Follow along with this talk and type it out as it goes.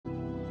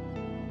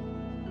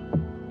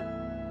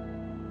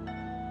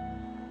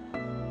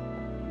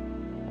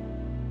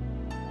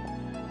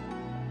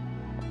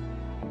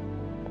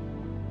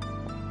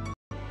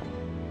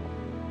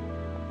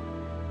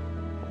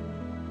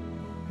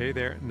Hey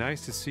there,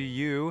 nice to see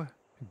you.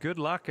 Good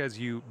luck as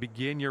you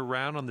begin your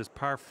round on this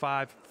par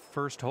 5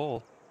 first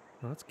hole.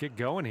 Let's get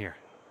going here.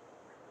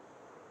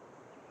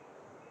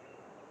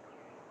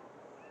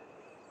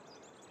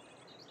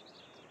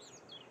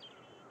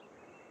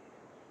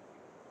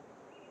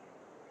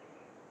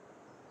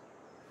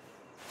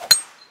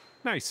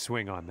 Nice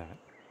swing on that.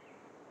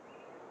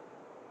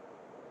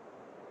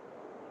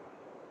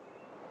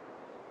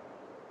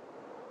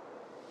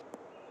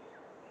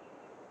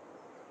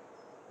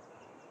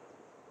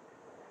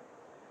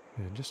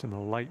 And just in the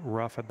light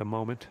rough at the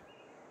moment.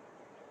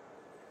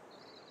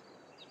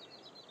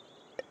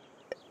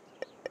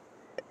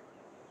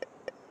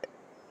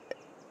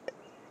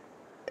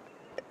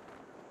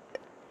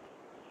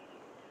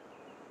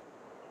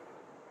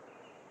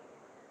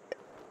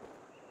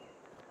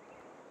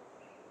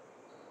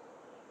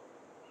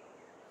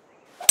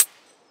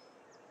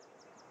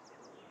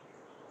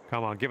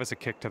 Come on, give us a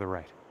kick to the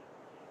right.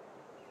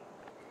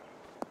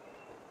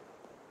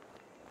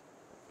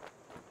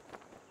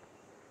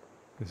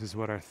 This is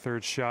what our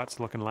third shot's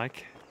looking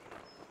like.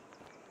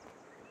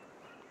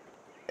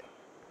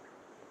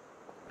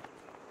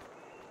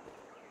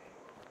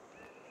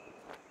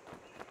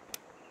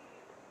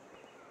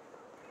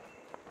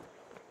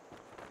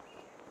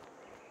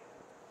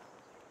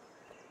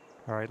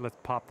 All right, let's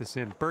pop this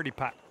in. Birdie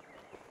putt.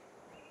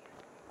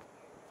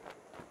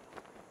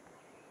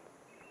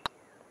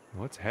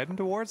 Well, it's heading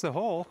towards the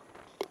hole.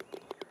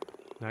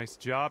 Nice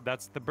job.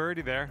 That's the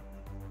birdie there.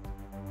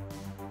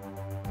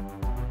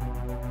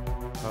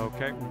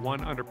 Okay,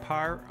 1 under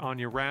par on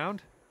your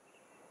round.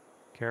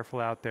 Careful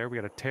out there. We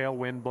got a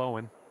tailwind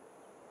blowing.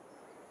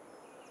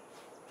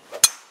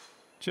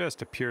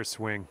 Just a pure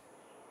swing.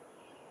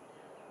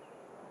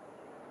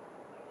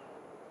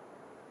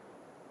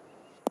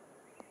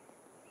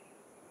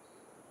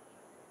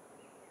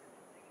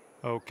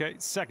 Okay,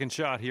 second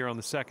shot here on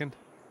the second.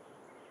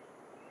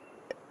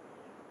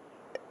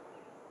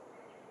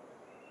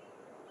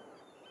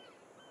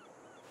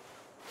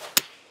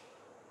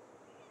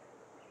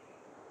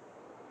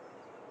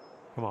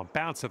 Come on,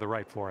 bounce to the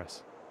right for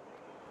us.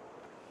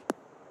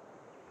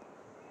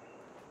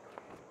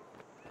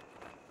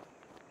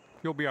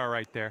 You'll be all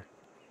right there.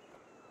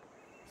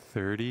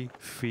 30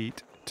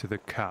 feet to the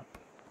cup.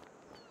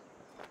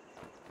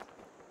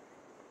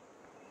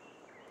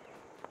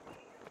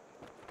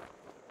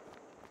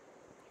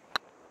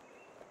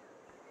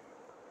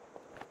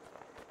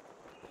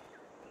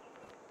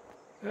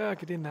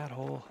 Get in that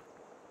hole.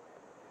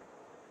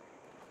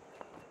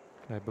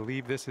 I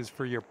believe this is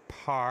for your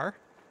par.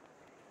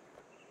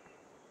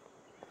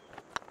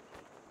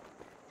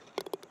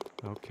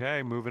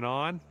 Okay, moving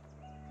on.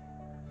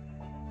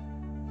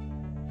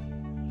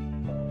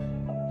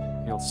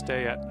 You'll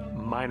stay at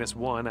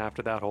 -1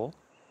 after that hole.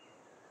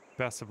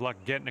 Best of luck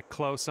getting it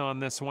close on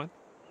this one.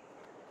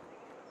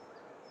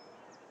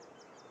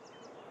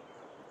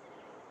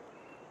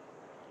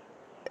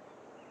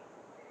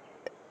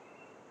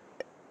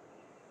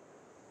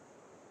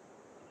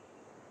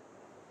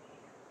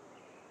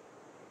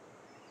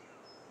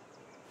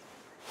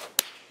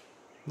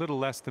 Little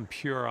less than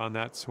pure on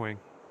that swing.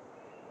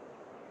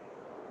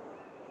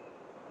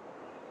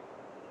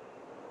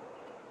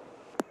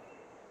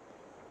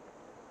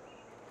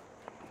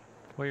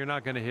 Well, you're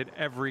not going to hit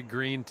every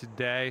green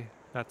today.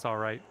 That's all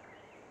right.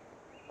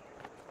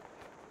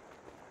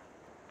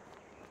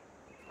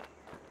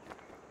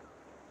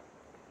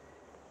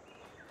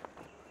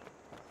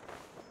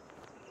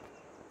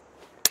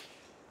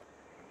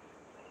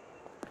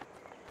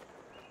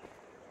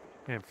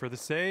 And for the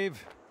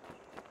save.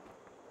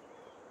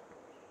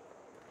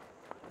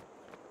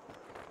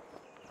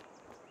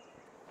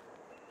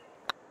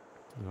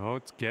 Oh,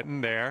 it's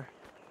getting there.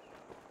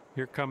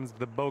 Here comes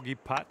the bogey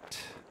putt.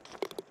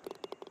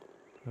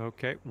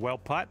 Okay, well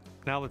putt.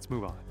 Now let's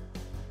move on.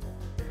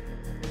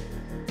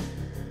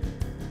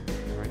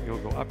 All right, you'll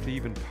go up to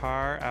even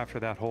par after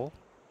that hole.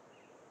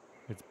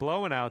 It's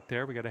blowing out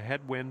there. We got a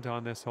headwind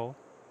on this hole.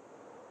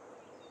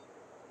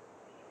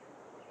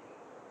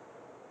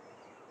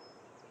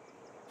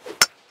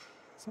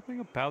 Something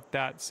about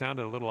that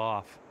sounded a little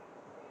off.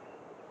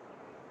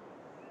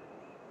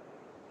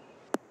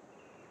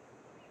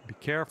 Be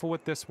careful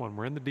with this one.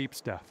 We're in the deep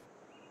stuff.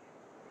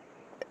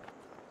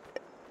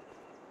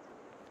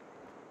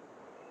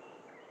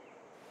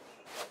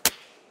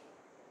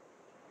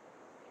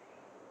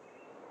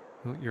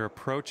 Well, your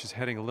approach is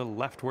heading a little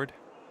leftward.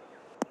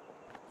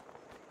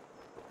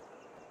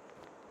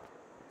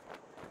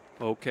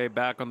 Okay,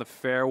 back on the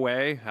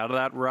fairway, out of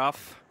that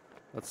rough.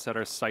 Let's set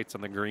our sights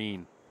on the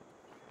green.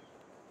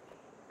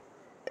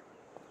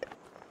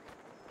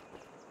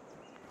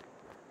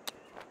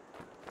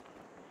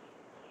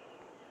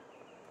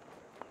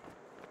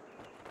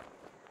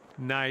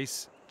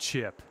 Nice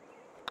chip.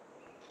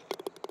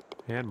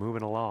 And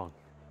moving along.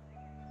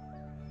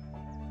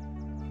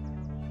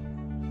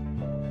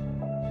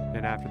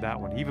 And after that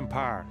one, even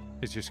par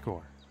is your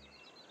score.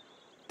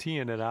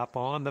 Teeing it up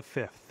on the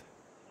 5th.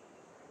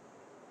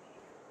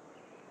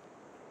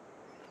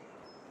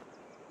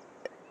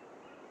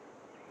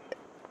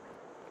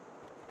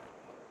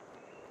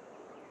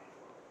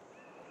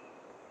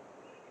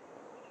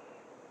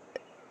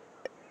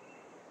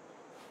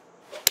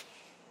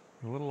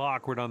 A little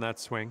awkward on that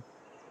swing.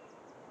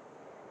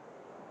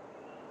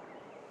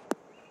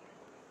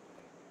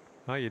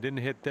 Oh, you didn't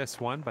hit this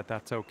one, but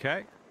that's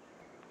okay.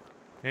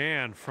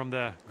 And from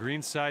the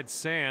greenside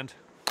sand,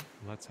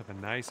 let's have a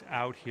nice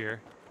out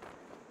here.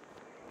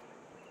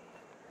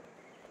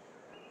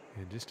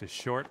 And just a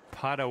short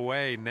putt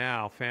away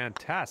now.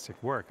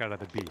 Fantastic work out of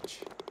the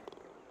beach.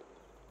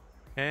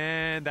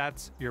 And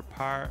that's your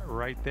par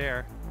right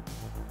there.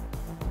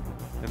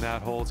 And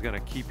that hole's going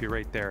to keep you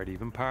right there at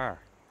even par.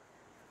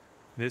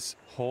 This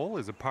hole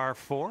is a par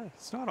 4.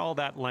 It's not all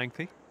that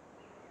lengthy.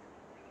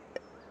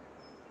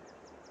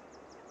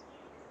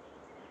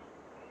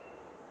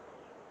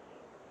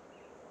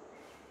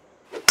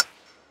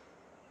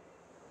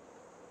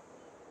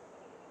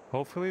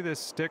 Hopefully this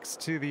sticks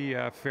to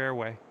the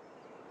fairway.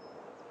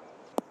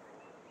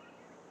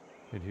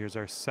 And here's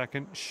our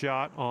second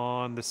shot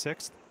on the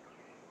 6th.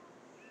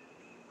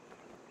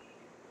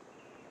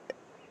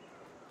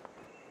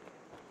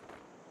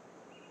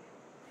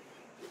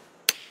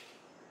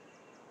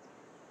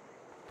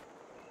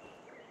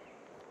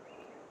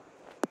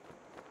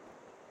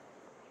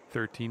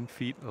 "13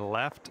 feet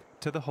left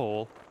to the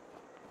hole."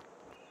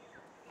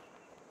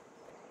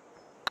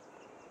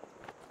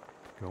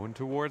 Going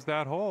towards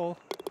that hole.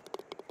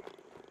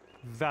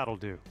 That'll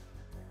do.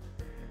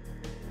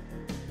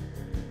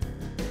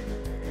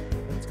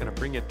 It's going to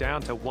bring it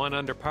down to 1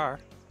 under par.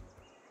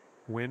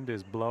 Wind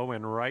is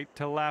blowing right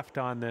to left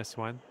on this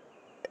one.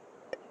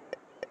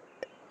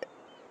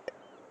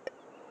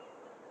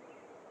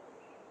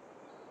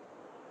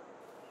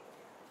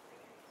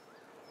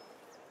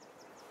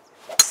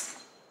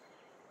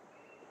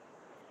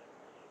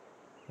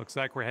 Looks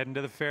like we're heading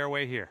to the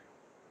fairway here.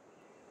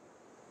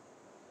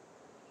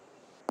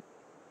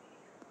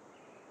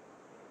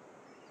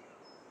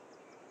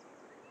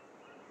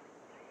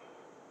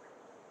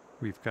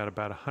 We've got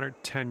about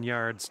 110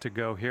 yards to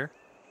go here.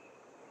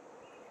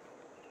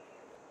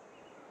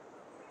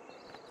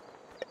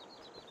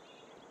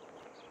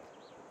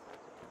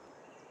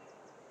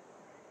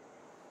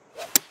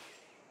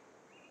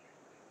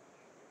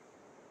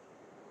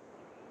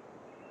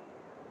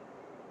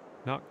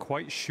 Not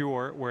quite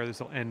sure where this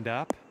will end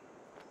up.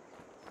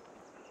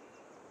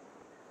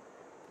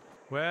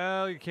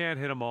 Well, you can't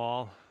hit them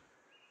all.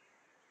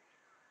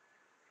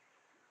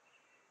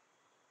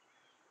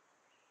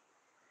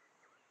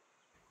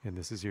 And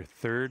this is your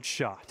 3rd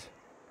shot.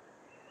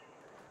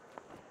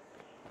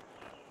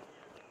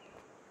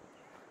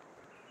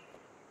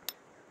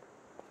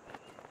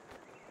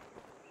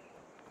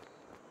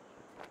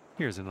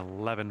 Here's an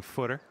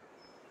 11-footer.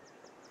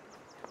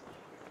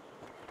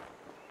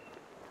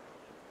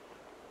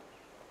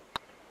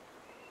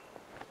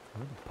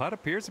 Well, the putt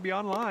appears to be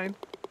on line.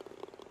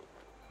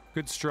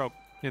 Good stroke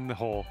in the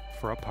hole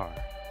for a par.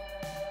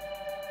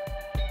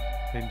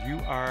 And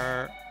you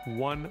are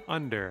 1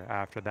 under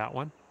after that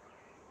one.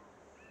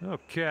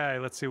 Okay,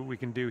 let's see what we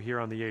can do here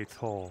on the 8th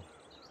hole.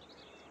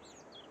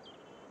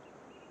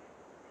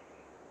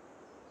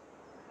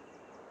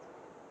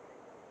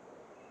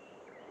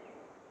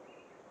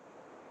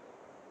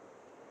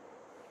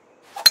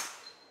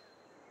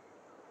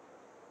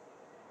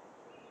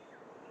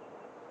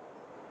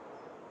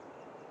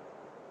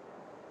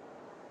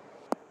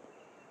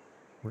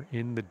 We're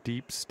in the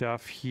deep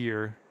stuff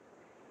here.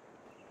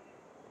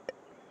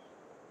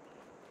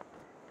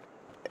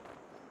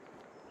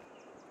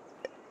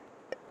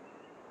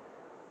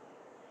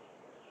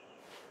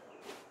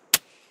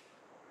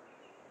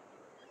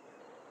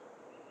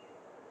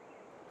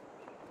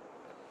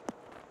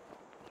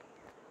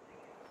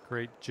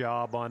 Great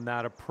job on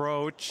that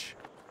approach.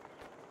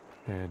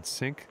 And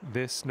sink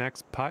this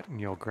next putt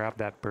and you'll grab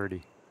that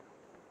birdie.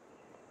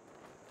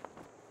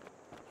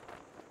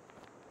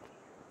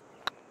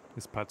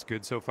 This putt's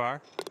good so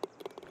far.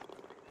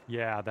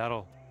 Yeah,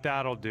 that'll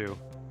do.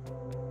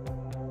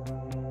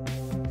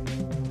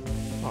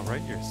 All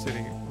right, you're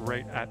sitting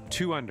right at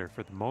 2 under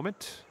for the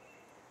moment.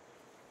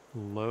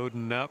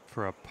 Loading up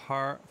for a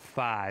par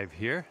 5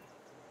 here.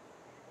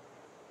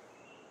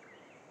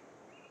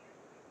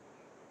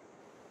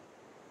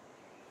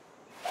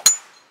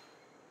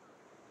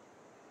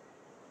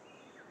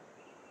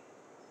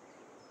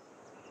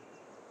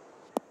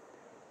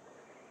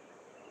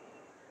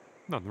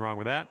 Nothing wrong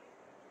with that.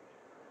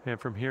 And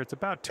from here, it's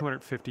about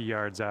 250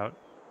 yards out.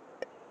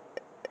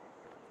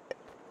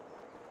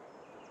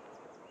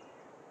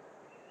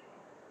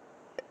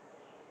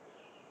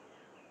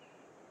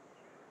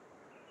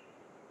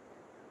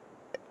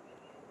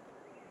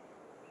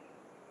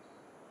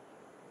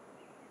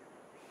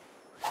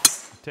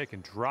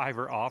 Taking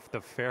driver off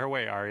the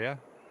fairway, are you?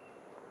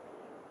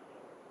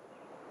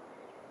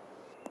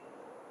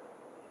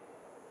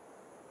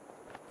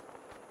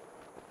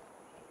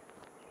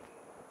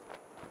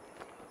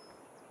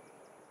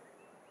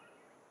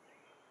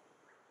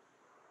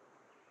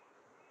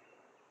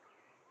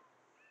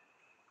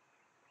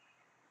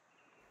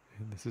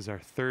 And this is our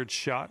 3rd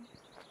shot.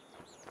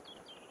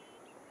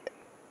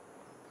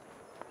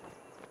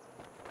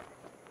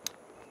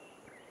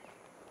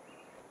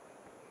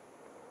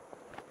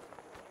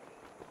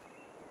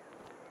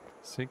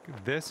 Sink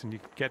this and you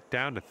get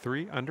down to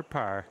 3 under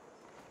par.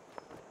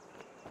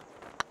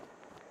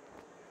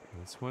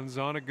 This one's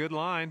on a good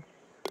line.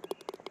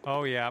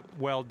 Oh yeah,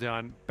 well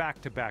done.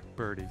 Back-to-back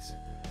birdies.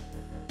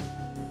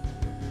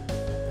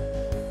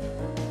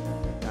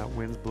 That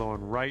wind's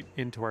blowing right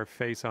into our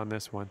face on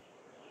this one.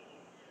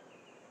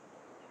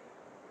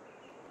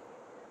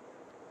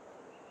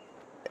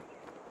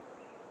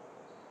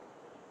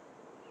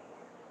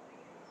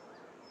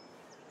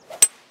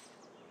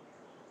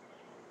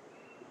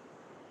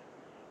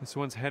 This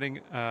one's heading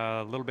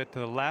a little bit to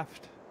the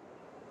left.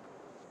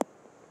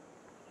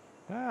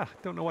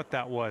 Don't know what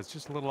that was.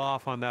 Just a little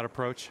off on that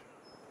approach.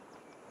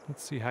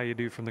 Let's see how you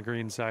do from the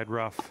green side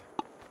rough.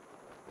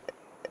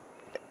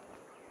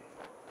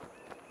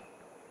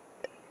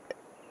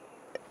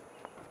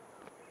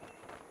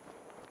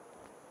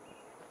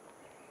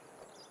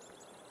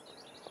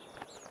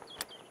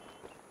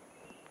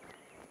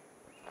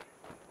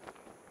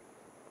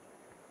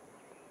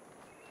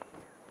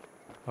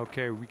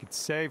 Okay, we could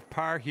save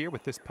par here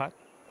with this putt.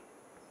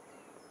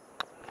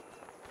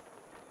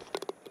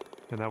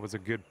 And that was a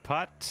good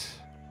putt.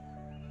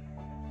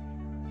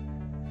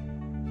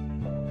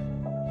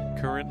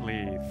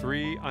 Currently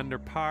 3 under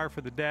par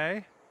for the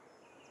day.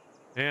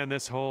 And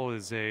this hole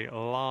is a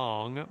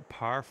long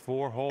par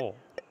 4 hole.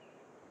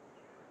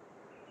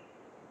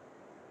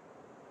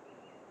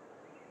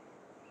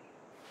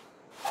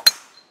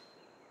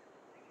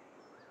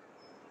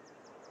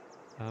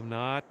 I'm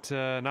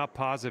not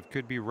positive.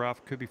 Could be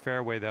rough, could be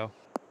fairway though.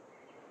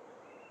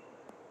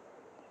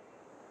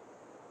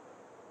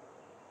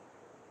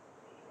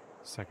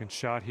 Second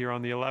shot here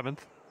on the 11th.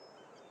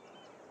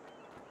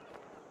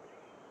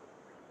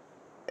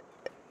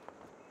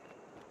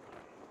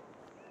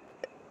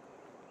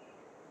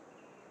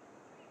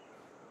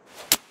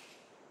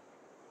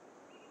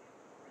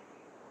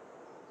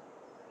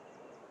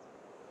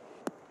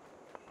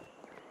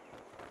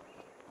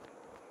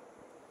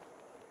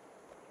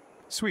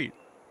 Sweet.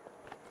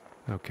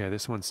 Okay,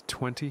 this one's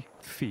 20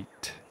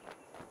 feet.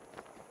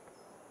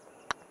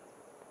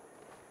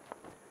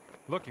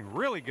 Looking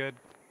really good.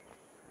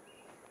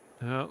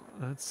 Oh,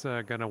 that's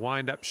gonna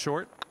wind up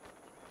short.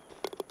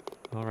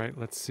 All right,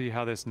 let's see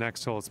how this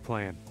next hole is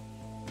playing.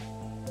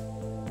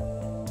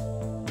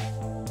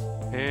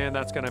 And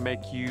that's gonna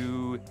make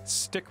you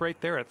stick right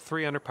there at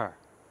 3 under par.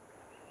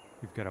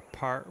 You've got a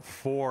par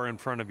 4 in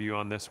front of you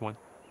on this one.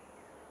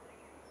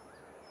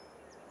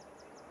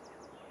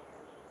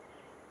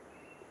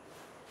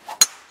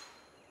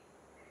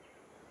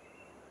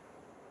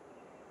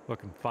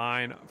 Looking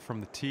fine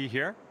from the tee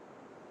here.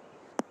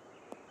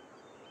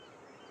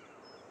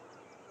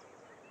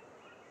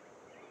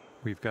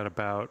 We've got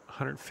about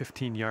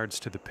 115 yards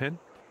to the pin.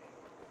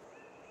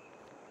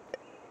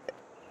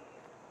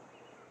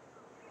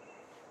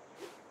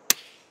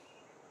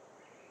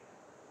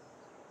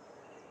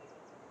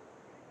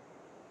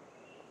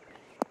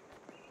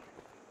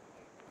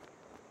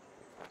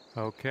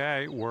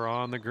 Okay, we're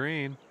on the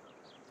green.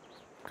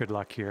 Good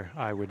luck here.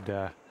 I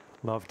would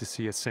love to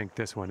see us sink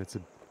this one. It's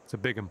a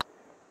big one.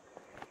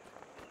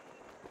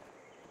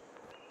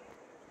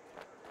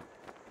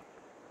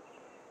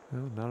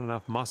 Well, not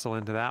enough muscle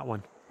into that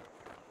one.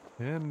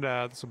 And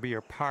this will be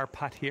your par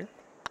putt here.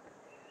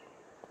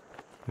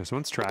 This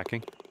one's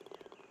tracking.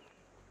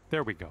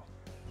 There we go.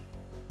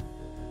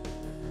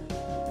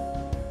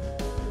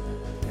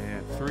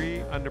 And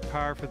 3 under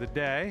par for the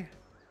day.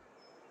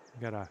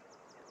 Got a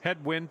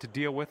headwind to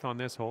deal with on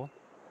this hole.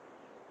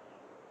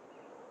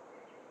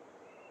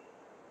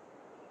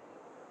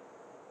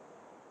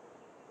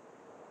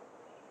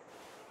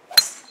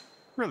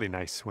 Really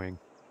nice swing.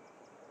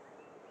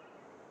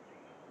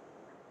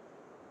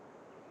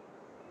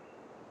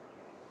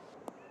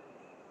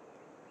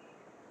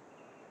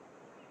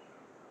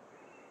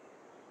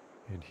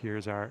 And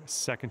here's our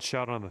second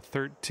shot on the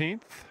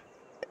 13th.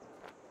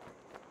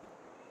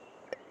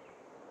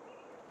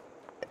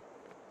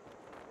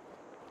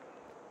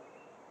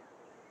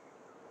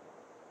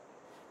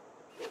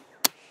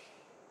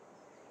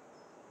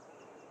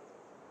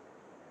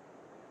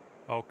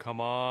 Oh, come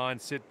on,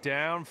 sit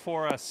down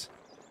for us.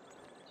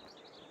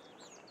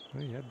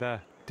 Well, you had the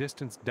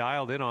distance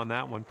dialed in on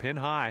that one, pin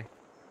high.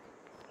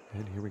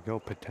 And here we go,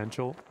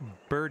 potential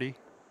birdie.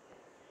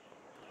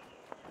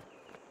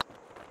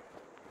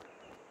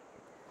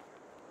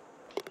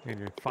 And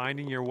you're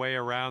finding your way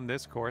around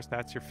this course.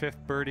 That's your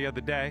 5th birdie of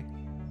the day.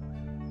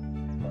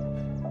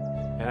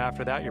 And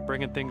after that, you're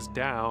bringing things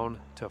down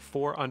to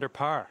 4 under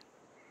par.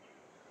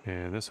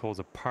 And this hole's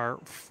a par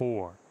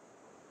 4.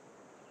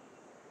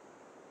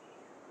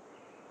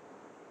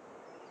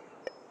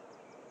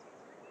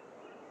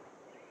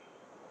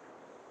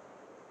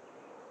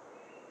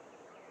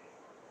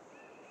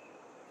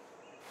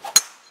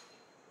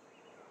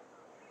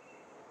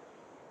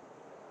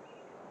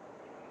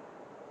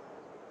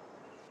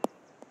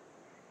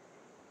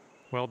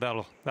 Well,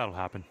 that'll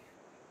happen.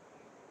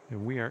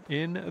 And we are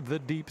in the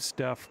deep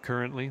stuff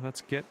currently. Let's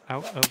get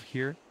out of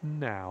here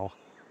now.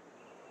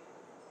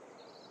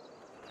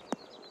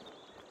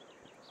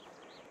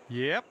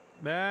 Yep,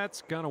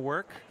 that's gonna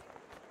work.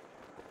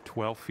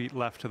 12 feet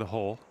left to the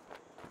hole.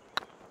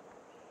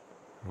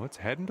 Well, it's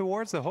heading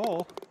towards the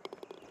hole.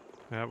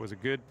 That was a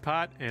good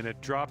putt, and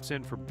it drops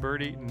in for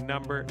birdie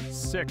number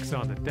 6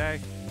 on the day.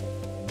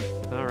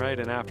 All right,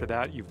 and after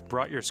that, you've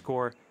brought your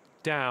score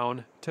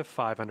down to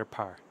 5 under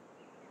par.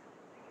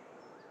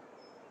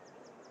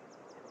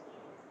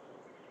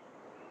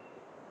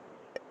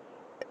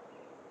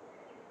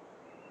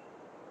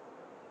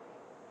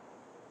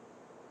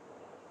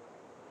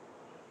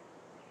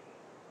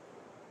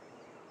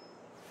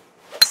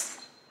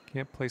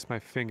 Can't place my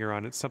finger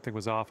on it. Something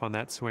was off on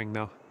that swing,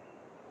 though.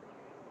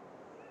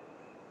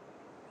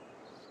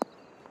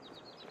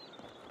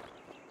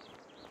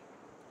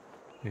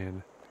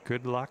 And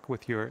good luck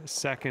with your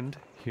second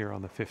here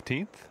on the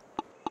 15th.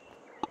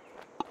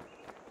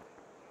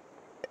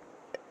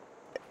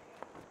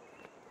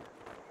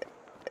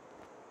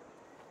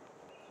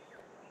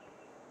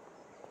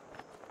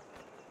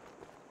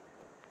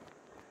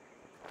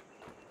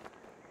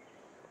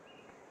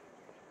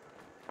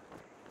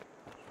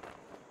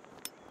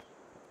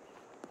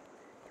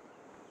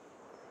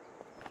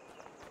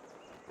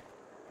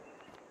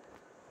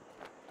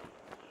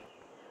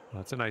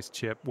 That's a nice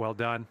chip. Well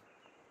done.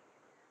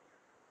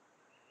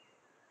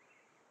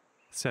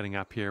 Setting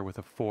up here with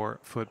a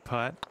 4-foot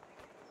putt.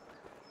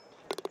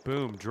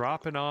 Boom.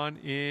 Dropping on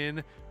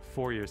in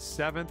for your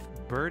 7th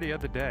birdie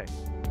of the day.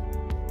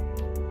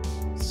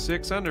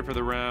 6 under for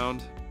the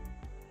round.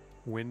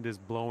 Wind is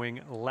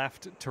blowing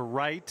left to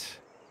right.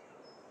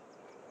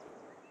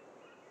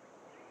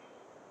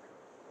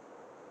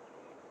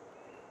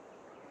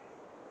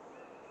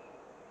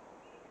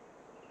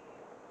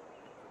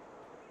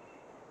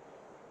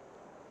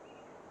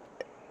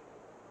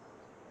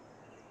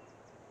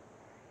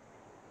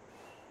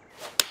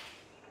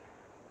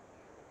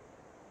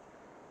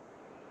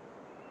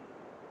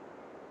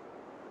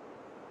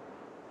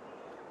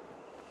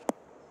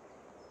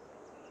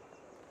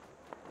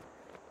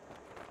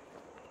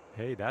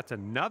 Hey, that's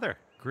another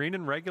green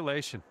in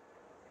regulation.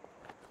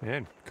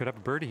 Man, could have a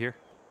birdie here.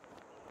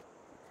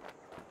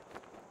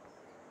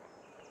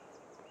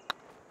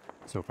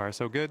 So far,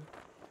 so good.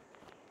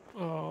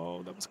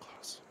 Oh, that was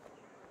close.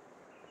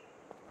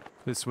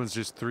 This one's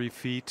just 3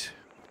 feet.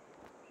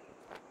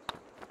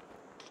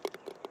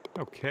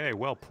 Okay,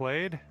 well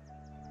played.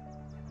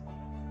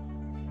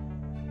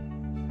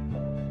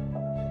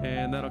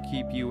 And that'll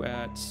keep you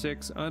at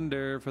 6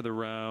 under for the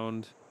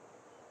round.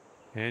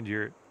 And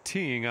you're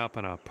teeing up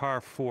on a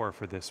par 4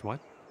 for this one.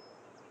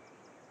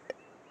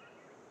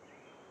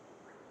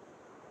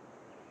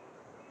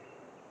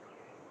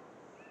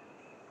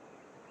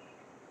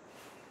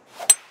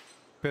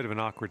 Bit of an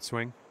awkward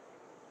swing.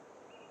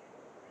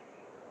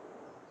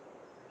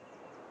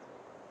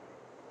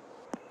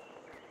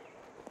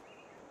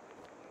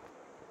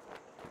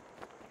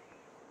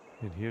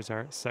 And here's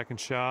our second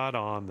shot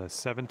on the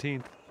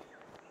 17th.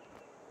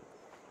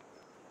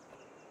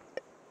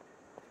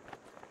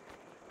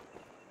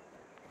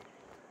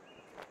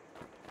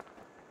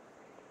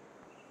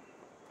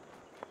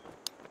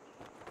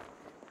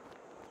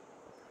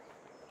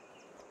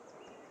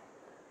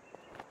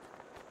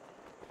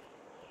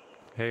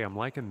 Hey, I'm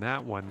liking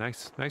that one.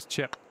 Nice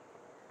chip.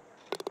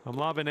 I'm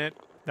loving it.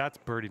 That's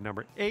birdie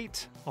number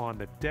 8 on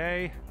the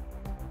day.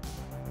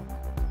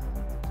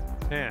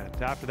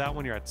 And after that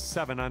one, you're at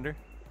 7 under.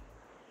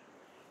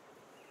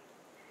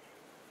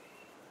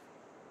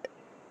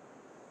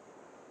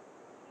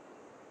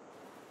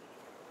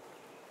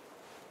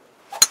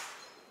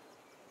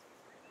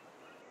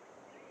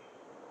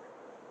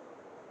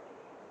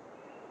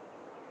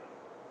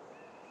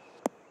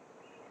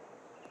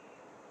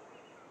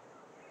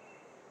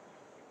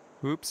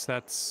 Oops,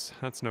 that's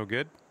no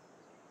good.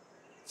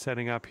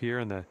 Setting up here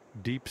in the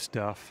deep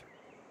stuff.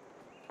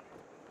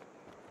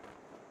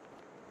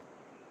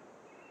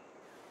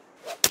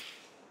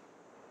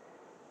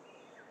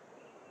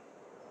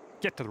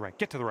 Get to the right,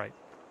 get to the right.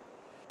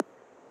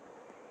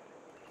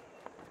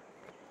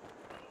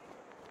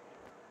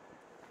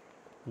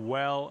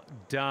 Well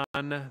done.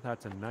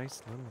 That's a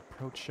nice little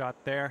approach shot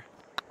there.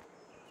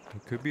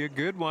 It could be a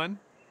good one.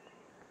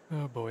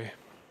 Oh boy.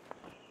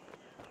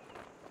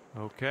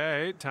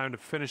 Okay, time to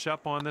finish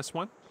up on this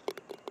one.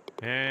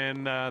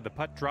 And the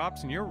putt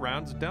drops and your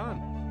round's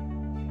done.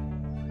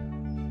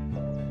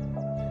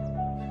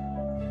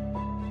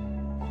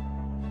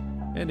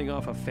 Ending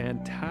off a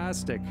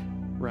fantastic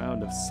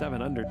round of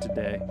 7 under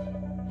today.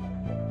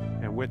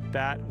 And with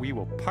that, we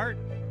will part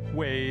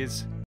ways.